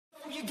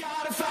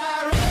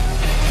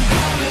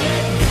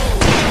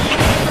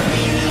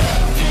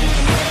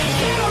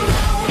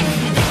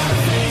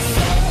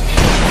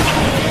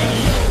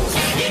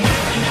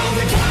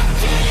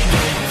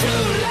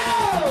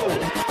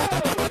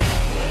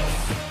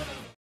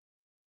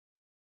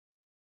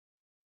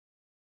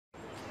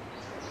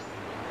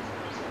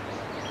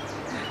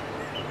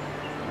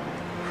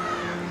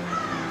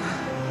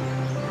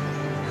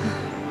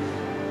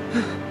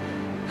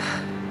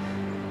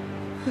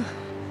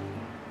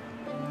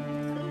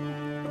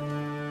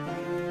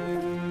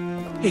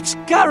It's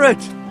Garrett!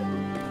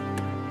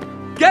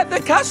 Get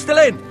the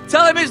Castellan!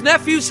 Tell him his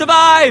nephew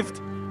survived!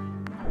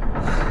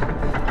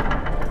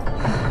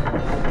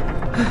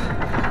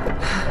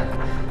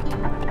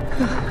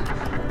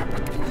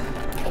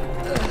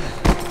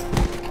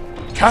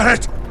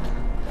 Garrett!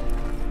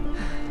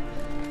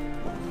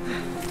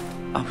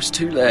 I was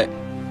too late.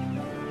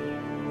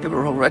 They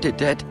were already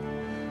dead.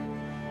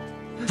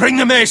 Bring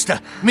the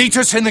Maester! Meet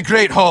us in the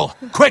Great Hall!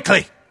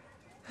 Quickly!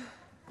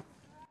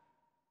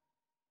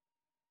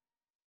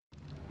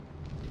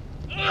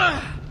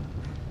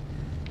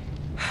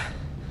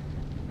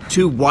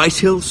 Two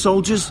Whitehill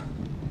soldiers?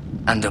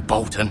 And a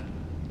Bolton.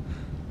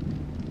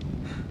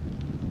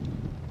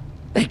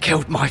 They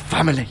killed my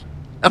family.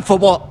 And for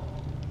what?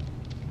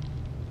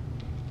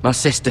 My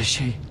sister,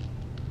 she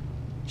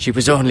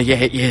was only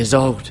 8 years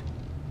old.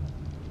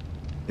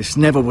 This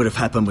never would have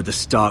happened with the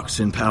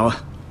Starks in power.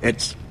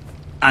 It's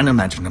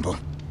unimaginable.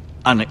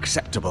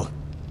 Unacceptable.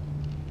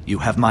 You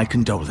have my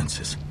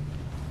condolences.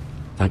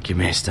 Thank you,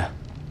 Maester.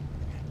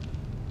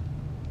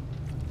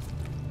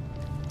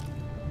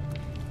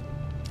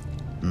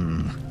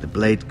 The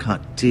blade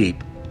cut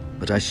deep,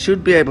 but I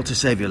should be able to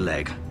save your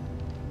leg.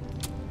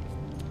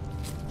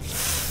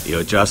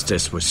 Your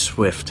justice was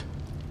swift.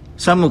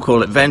 Some will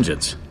call it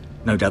vengeance.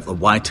 No doubt the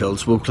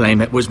Whitehills will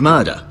claim it was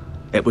murder.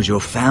 It was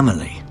your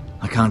family.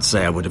 I can't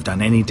say I would have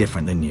done any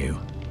different than you.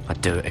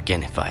 I'd do it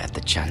again if I had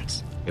the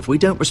chance. If we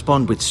don't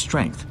respond with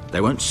strength,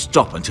 they won't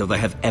stop until they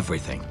have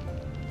everything.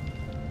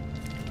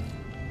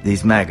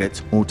 These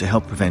maggots ought to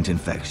help prevent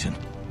infection.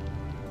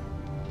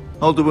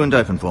 Hold the wound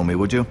open for me,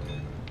 would you?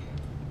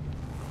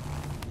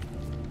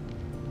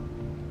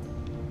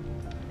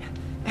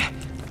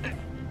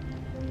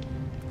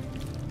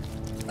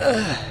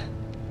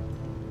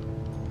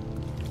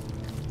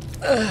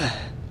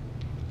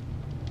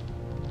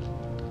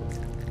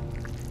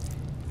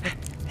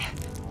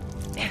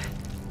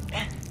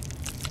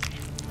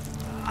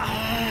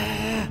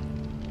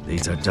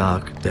 These are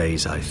dark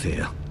days, I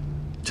fear.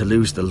 To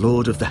lose the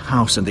lord of the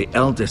house and the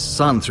eldest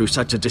son through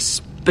such a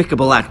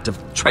despicable act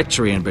of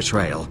treachery and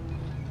betrayal.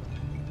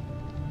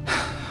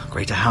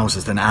 Greater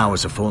houses than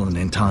ours have fallen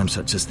in times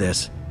such as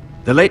this.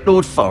 The late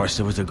Lord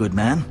Forrester was a good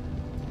man.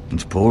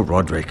 And poor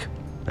Roderick.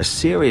 A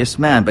serious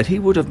man, but he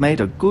would have made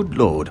a good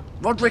lord.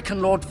 Roderick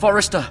and Lord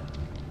Forrester.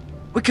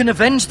 We can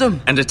avenge them.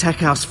 And attack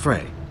House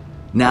Frey.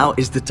 Now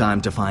is the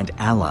time to find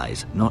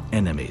allies, not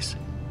enemies.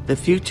 The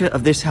future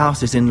of this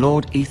house is in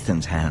Lord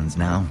Ethan's hands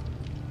now.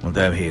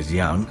 Although he is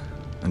young,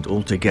 and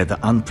altogether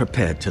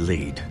unprepared to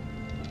lead.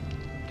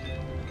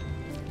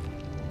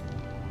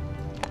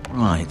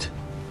 Right.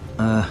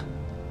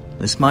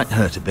 This might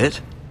hurt a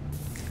bit.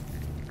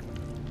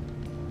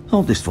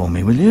 Hold this for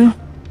me, will you?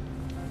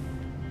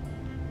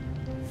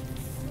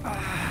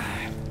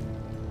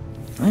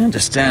 I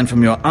understand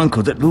from your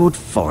uncle that Lord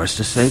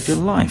Forrester saved your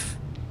life.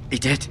 He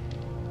did.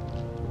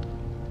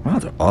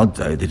 Rather odd,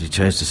 though, that he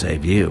chose to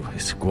save you,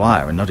 his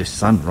squire, and not his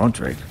son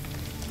Roderick.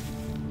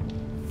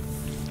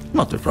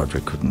 Not that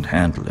Roderick couldn't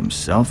handle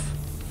himself.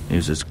 He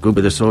was as good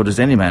with a sword as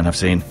any man I've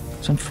seen.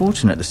 It's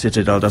unfortunate the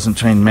Citadel doesn't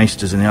train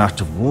maesters in the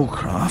art of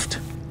warcraft.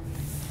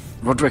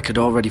 Roderick had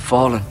already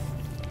fallen.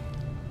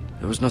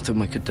 There was nothing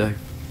we could do.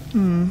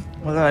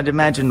 Well, I'd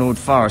imagine Lord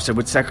Forrester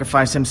would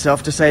sacrifice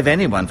himself to save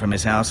anyone from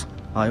his house,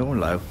 high or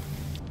low.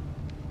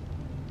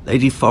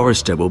 Lady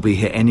Forrester will be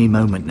here any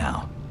moment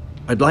now.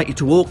 I'd like you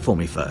to walk for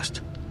me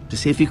first, to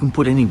see if you can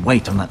put any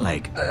weight on that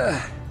leg.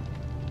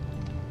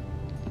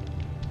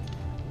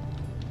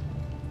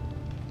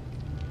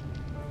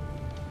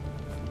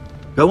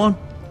 Go on.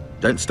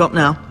 Don't stop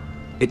now.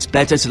 It's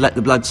better to let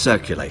the blood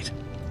circulate.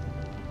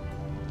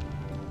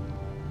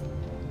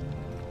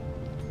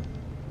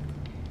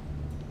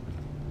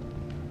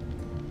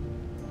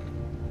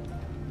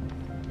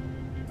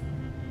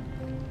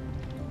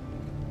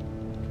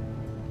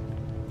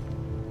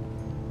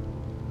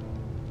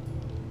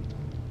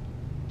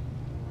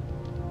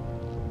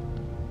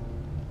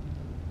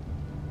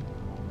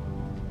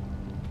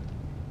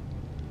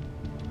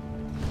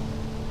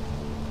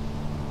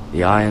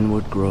 The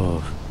Ironwood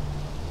Grove.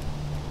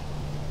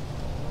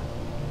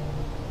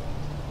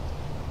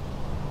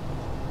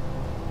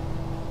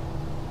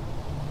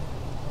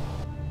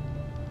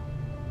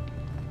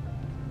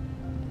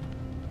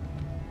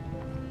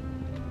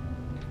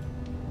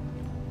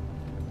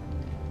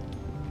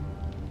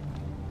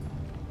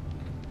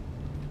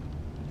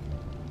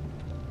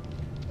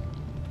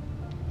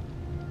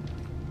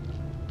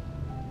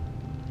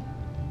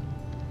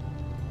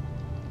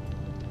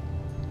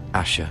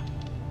 Asher.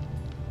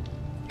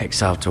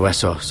 Exiled to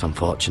Essos,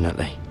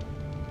 unfortunately.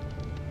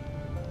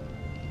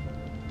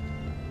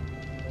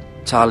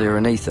 Talia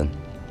and Ethan.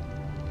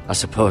 I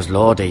suppose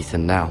Lord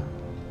Ethan now.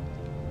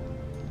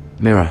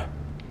 Mira.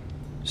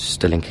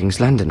 Still in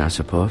King's Landing, I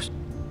suppose.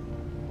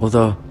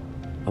 Although,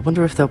 I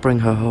wonder if they'll bring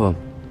her home.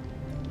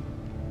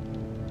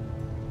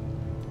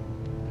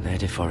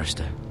 Lady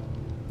Forrester.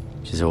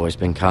 She's always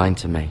been kind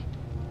to me.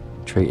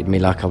 Treated me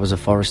like I was a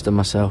Forrester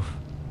myself.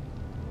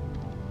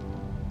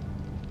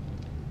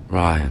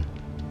 Ryan.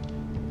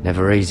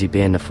 Never easy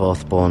being the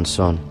fourth-born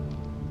son.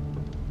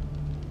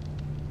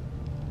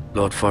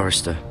 Lord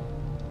Forrester.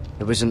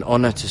 It was an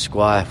honour to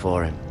squire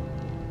for him.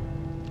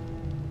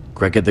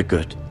 Gregor the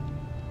Good.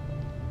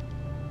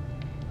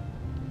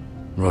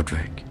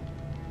 Roderick.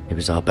 He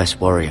was our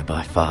best warrior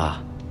by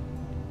far.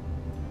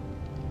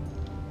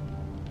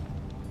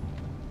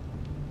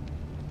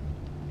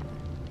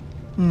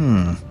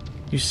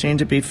 You seem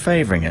to be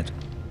favouring it.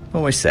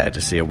 Always sad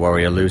to see a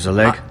warrior lose a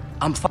leg.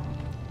 I'm fine.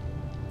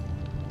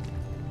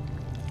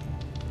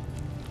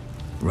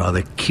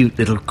 Rather cute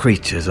little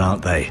creatures,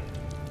 aren't they?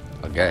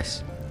 I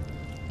guess.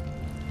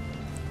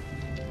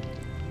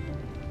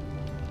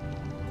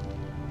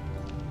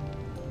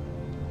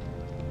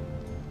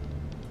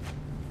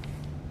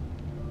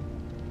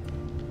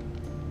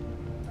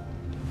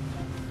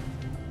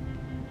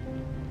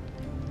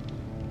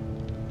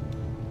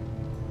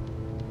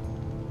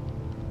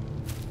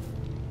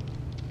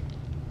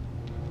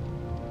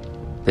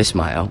 This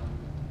might help.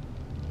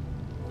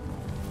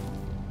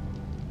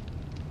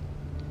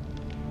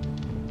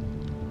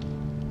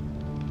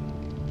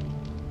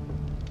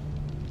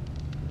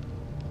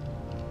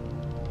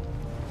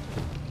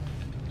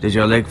 Did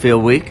your leg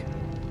feel weak?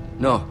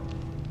 No.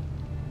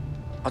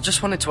 I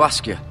just wanted to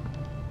ask you.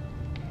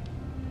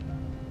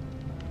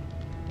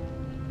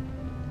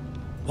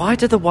 Why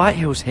do the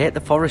Whitehills hate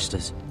the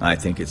Forresters? I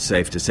think it's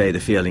safe to say the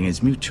feeling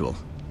is mutual.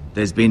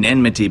 There's been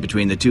enmity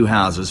between the two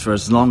houses for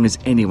as long as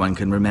anyone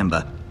can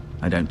remember.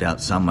 I don't doubt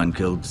someone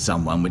killed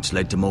someone, which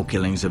led to more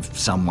killings of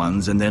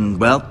someones, and then,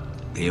 well,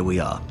 here we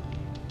are.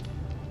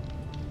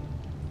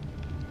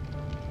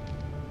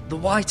 The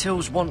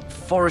Whitehills want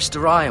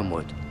Forrester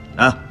Ironwood.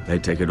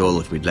 They'd take it all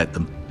if we'd let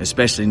them,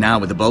 especially now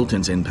with the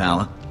Boltons in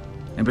power,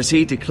 and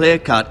proceed to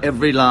clear-cut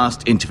every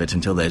last inch of it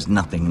until there's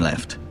nothing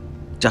left,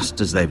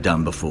 just as they've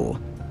done before.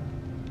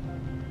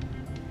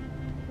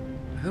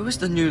 Who is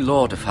the new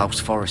Lord of House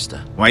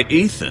Forrester? Why,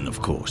 Ethan,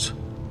 of course.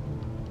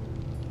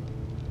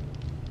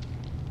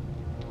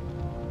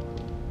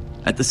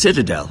 At the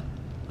Citadel,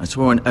 I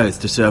swore an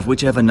oath to serve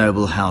whichever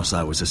noble house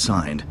I was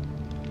assigned.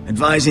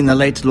 Advising the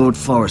late Lord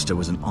Forrester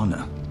was an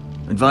honor.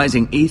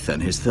 Advising Ethan,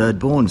 his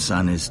third-born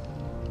son, is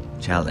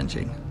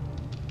challenging.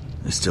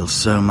 There's still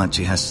so much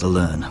he has to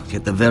learn,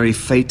 yet the very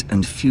fate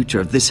and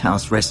future of this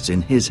house rests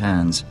in his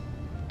hands.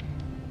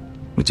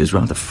 Which is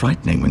rather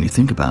frightening when you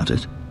think about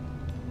it.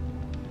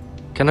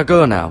 Can I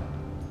go now?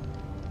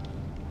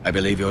 I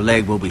believe your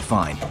leg will be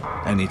fine.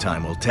 Only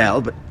time will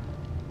tell, but...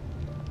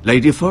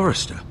 Lady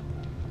Forrester.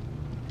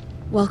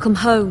 Welcome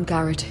home,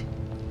 Garrett.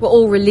 We're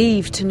all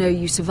relieved to know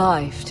you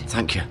survived.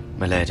 Thank you,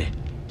 my lady.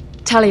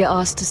 Talia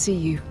asked to see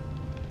you.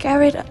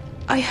 Garrett,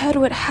 I heard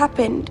what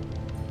happened.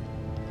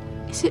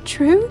 Is it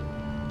true?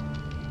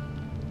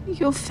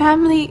 Your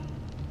family...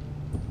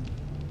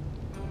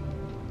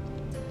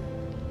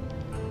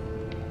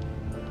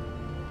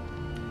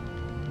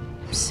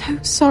 I'm so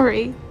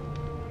sorry.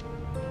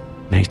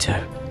 Me too.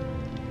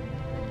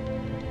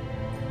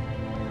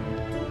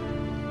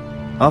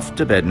 Off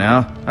to bed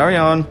now. Hurry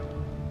on.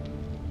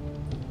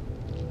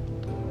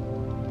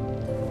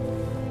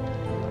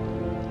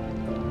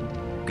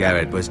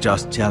 Garrett was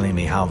just telling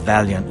me how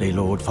valiantly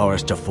Lord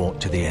Forrester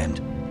fought to the end,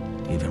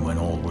 even when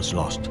all was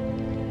lost.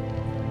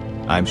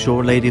 I'm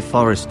sure Lady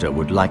Forrester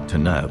would like to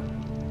know.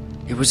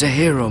 He was a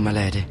hero, my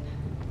lady.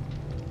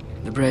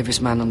 The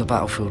bravest man on the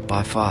battlefield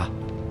by far.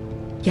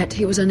 Yet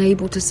he was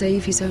unable to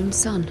save his own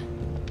son.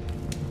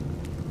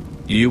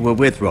 You were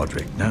with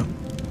Roderick, no?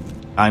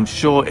 I'm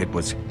sure it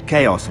was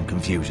chaos and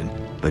confusion,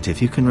 but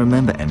if you can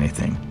remember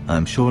anything,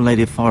 I'm sure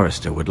Lady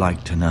Forrester would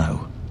like to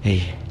know.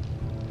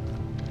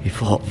 He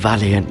fought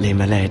valiantly,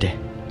 my lady.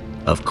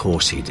 Of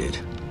course he did.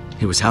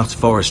 He was House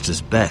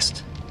Forrester's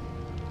best.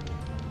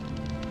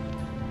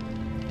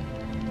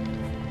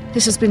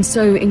 This has been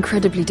so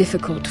incredibly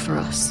difficult for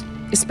us,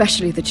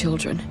 especially the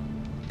children.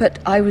 But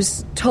I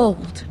was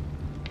told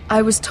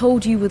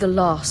you were the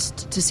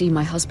last to see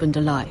my husband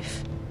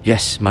alive.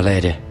 Yes, my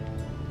lady.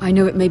 I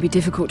know it may be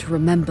difficult to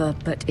remember,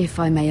 but if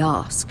I may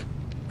ask,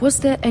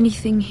 was there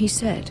anything he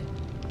said?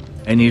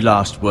 Any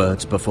last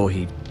words before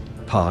he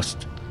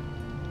passed?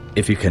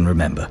 If you can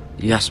remember.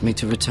 He asked me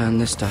to return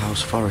this to House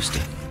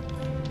Forrester.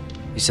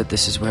 He said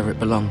this is where it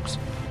belongs.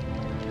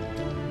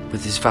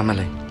 With his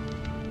family.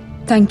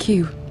 Thank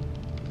you,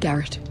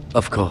 Garrett.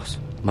 Of course,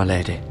 my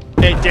lady.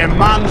 It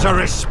demands a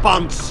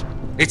response.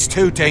 It's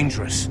too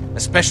dangerous,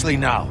 especially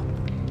now.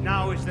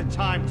 Now is the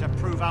time to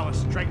prove our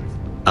strength.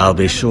 I'll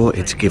be sure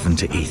it's given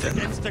to Ethan.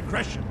 Against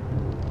aggression.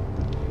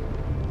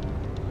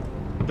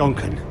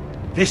 Duncan,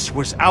 this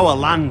was our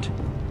land.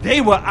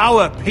 They were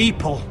our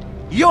people.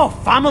 Your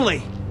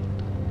family.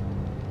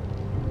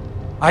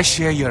 I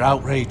share your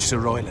outrage, Sir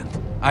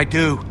Royland. I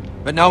do.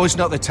 But now is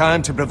not the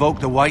time to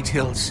provoke the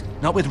Whitehills.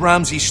 Not with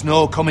Ramsay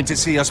Snow coming to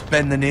see us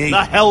bend the knee.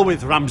 The hell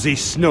with Ramsay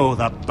Snow,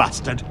 the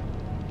bastard.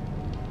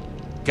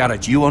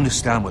 Garrett, you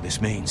understand what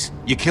this means.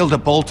 You killed a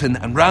Bolton,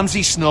 and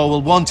Ramsay Snow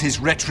will want his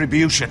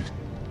retribution.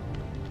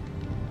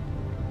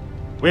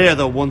 We're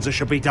the ones that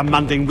should be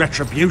demanding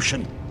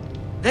retribution.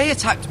 They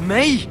attacked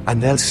me!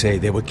 And they'll say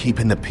they were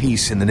keeping the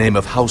peace in the name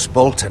of House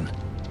Bolton.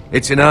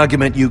 It's an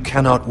argument you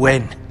cannot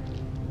win.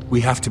 We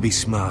have to be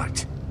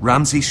smart.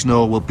 Ramsay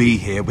Snow will be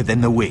here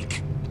within the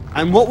week.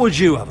 And what would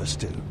you have us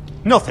do?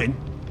 Nothing.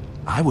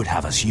 I would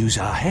have us use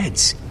our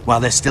heads, while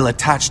they're still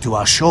attached to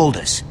our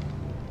shoulders.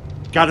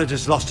 Garrett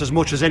has lost as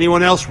much as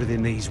anyone else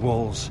within these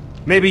walls.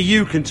 Maybe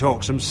you can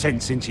talk some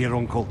sense into your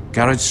uncle.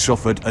 Garrett's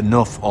suffered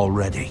enough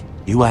already.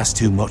 You ask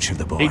too much of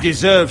the boy. He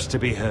deserves to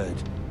be heard.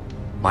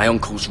 My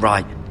uncle's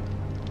right.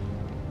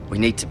 We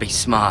need to be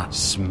smart.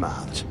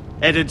 Smart.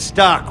 Eddard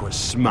Stark was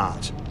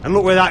smart. And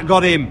look where that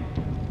got him.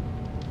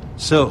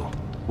 So,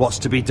 what's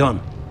to be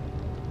done?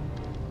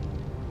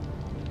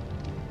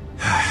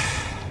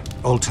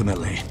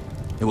 Ultimately,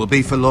 it will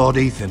be for Lord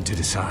Ethan to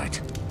decide.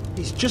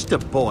 He's just a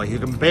boy who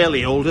can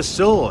barely hold a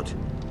sword.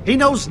 He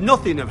knows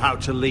nothing of how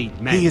to lead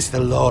men. He is the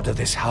lord of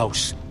this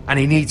house, and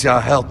he needs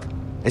our help.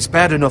 It's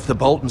bad enough the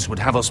Boltons would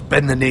have us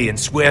bend the knee and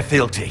swear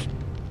fealty.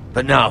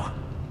 But now,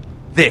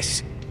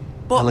 this.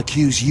 I'll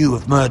accuse you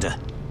of murder,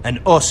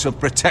 and us of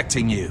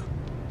protecting you.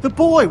 The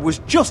boy was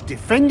just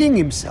defending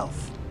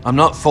himself. I'm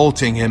not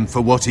faulting him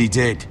for what he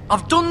did.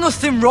 I've done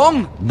nothing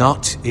wrong!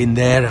 Not in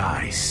their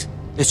eyes.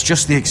 It's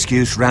just the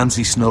excuse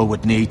Ramsay Snow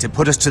would need to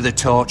put us to the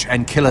torch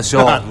and kill us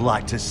all. I'd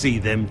like to see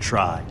them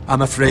try.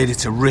 I'm afraid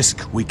it's a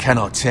risk we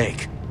cannot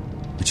take,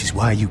 which is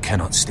why you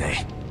cannot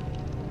stay.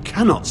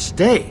 Cannot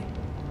stay?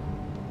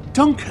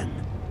 Duncan,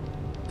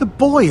 the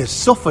boy has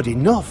suffered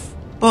enough.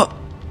 But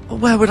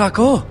where would I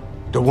go?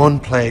 The one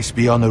place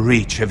beyond the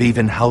reach of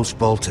even House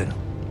Bolton.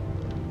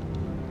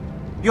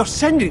 You're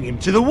sending him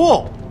to the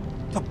wall.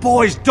 The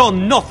boy's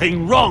done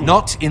nothing wrong.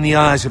 Not in the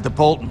eyes of the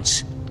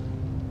Boltons.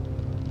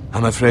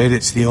 I'm afraid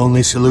it's the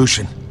only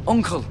solution.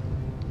 Uncle,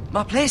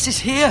 my place is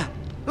here.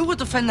 Who would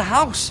defend the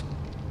house?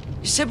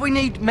 You said we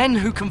need men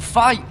who can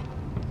fight.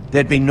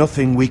 There'd be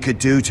nothing we could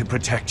do to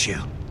protect you.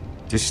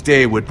 To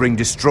stay would bring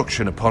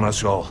destruction upon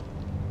us all.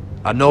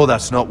 I know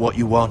that's not what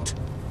you want.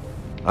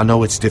 I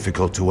know it's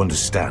difficult to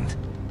understand.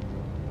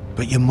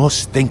 But you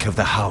must think of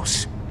the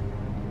house.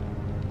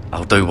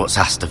 I'll do what's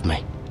asked of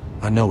me.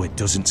 I know it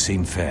doesn't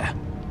seem fair,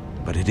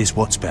 but it is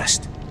what's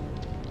best.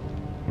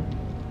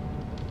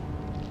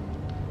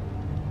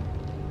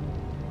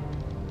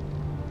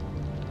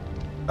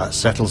 That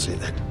settles it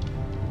then.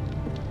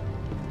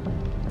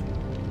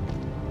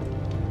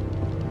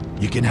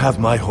 You can have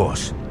my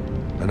horse,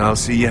 and I'll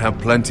see you have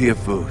plenty of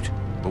food.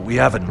 But we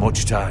haven't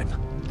much time.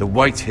 The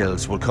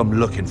Whitehills will come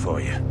looking for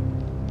you.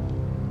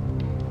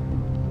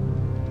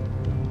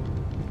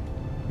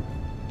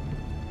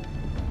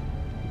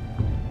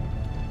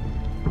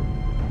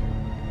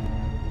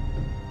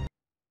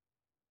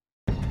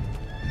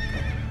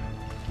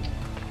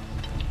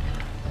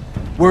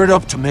 Were it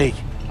up to me,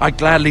 I'd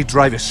gladly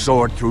drive a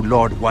sword through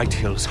Lord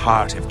Whitehill's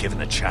heart if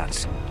given a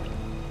chance.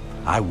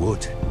 I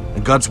would,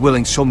 and God's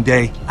willing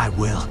someday I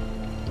will.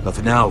 But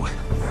for now,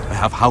 I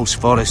have House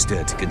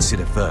Forrester to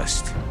consider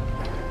first.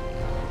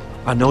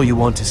 I know you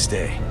want to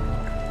stay,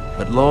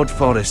 but Lord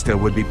Forrester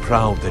would be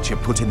proud that you're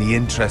putting the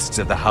interests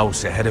of the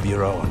house ahead of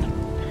your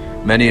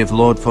own. Many of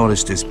Lord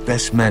Forrester's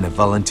best men have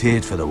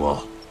volunteered for the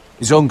wall.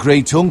 His own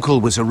great-uncle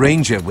was a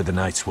ranger with the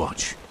Night's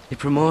Watch. He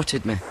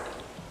promoted me.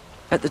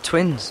 At the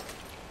Twins.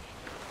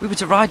 We were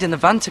to ride in the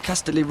van to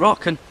Casterly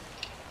Rock, and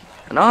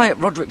I at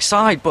Roderick's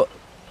side, but...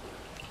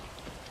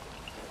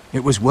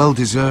 It was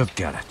well-deserved,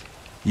 Garrett.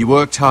 You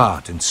worked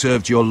hard and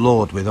served your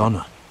lord with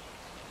honor.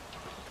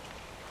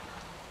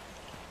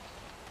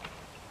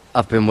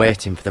 I've been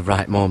waiting for the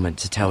right moment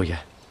to tell you.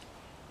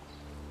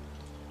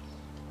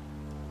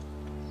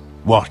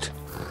 What?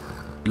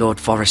 Lord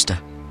Forrester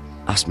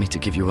asked me to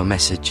give you a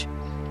message.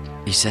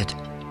 He said,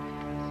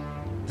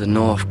 the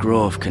North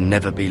Grove can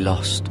never be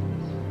lost.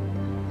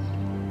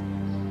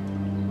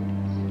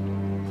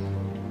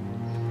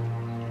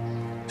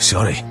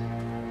 Sorry.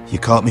 You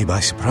caught me by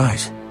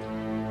surprise.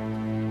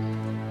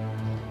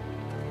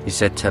 He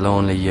said tell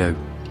only you.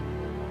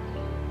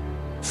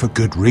 For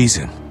good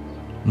reason.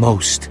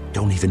 Most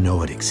don't even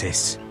know it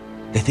exists.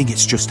 They think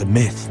it's just a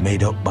myth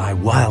made up by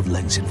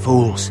wildlings and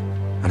fools,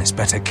 and it's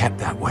better kept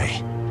that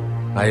way.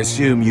 I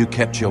assume you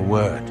kept your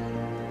word.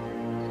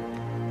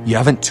 You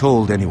haven't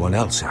told anyone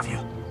else, have you?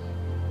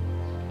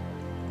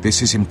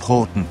 This is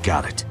important,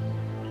 Garrett.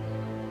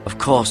 Of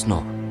course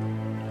not.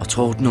 I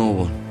told no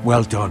one.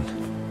 Well done.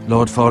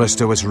 Lord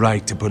Forrester was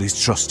right to put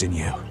his trust in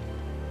you.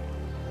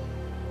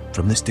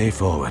 From this day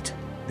forward,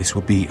 this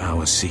will be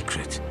our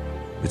secret.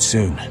 But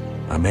soon,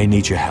 I may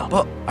need your help.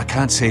 But I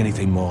can't say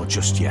anything more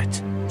just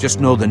yet. Just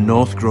know the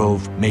North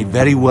Grove may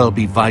very well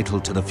be vital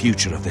to the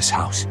future of this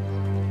house.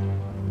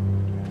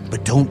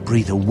 but don't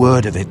breathe a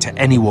word of it to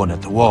anyone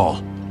at the wall.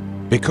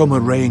 Become a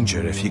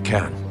ranger if you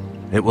can.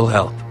 It will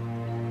help.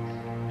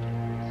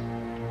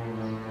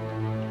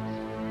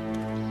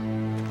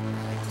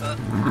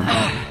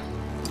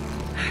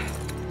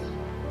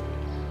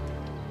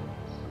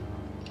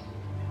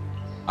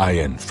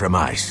 Iron from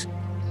ice.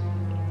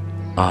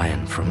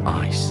 Iron from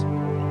ice.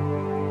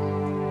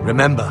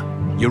 Remember,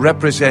 you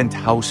represent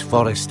House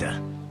Forrester.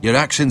 Your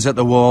actions at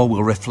the wall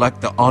will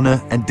reflect the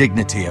honor and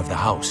dignity of the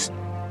house.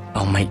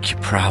 I'll make you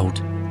proud.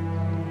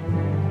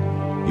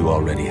 You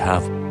already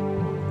have.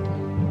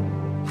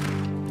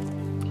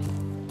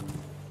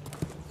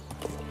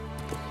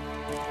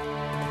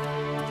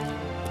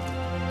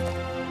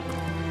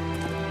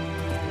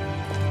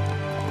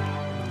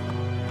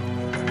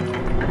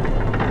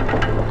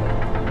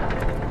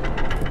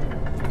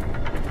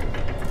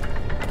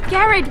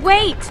 Garrett,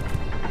 wait!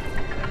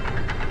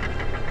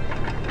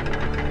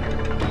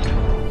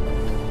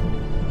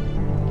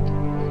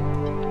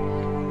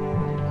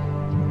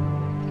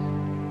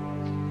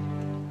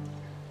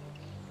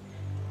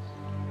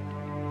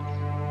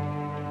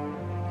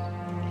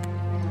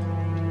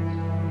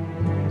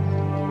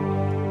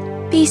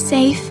 Be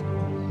safe.